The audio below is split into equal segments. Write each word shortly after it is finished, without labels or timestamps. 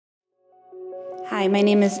Hi, my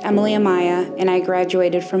name is Amaya, and I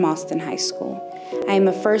graduated from Austin High School. I am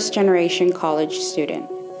a first-generation college student.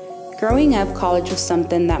 Growing up, college was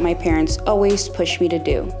something that my parents always pushed me to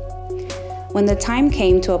do. When the time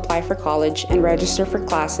came to apply for college and register for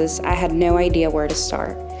classes, I had no idea where to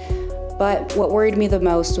start. But what worried me the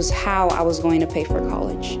most was how I was going to pay for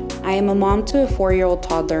college. I am a mom to a 4-year-old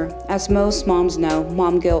toddler. As most moms know,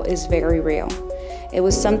 mom guilt is very real. It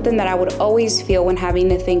was something that I would always feel when having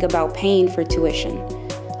to think about paying for tuition.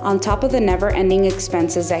 On top of the never-ending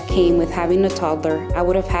expenses that came with having a toddler, I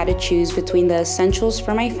would have had to choose between the essentials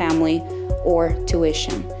for my family or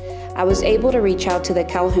tuition. I was able to reach out to the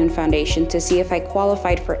Calhoun Foundation to see if I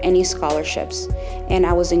qualified for any scholarships, and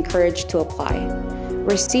I was encouraged to apply.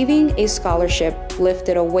 Receiving a scholarship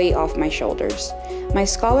lifted a weight off my shoulders. My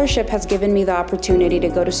scholarship has given me the opportunity to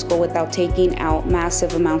go to school without taking out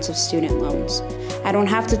massive amounts of student loans. I don't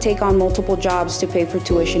have to take on multiple jobs to pay for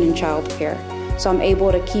tuition and childcare, so I'm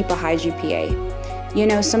able to keep a high GPA. You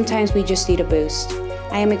know, sometimes we just need a boost.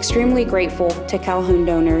 I am extremely grateful to Calhoun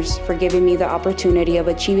donors for giving me the opportunity of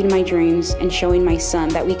achieving my dreams and showing my son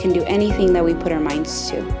that we can do anything that we put our minds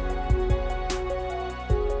to.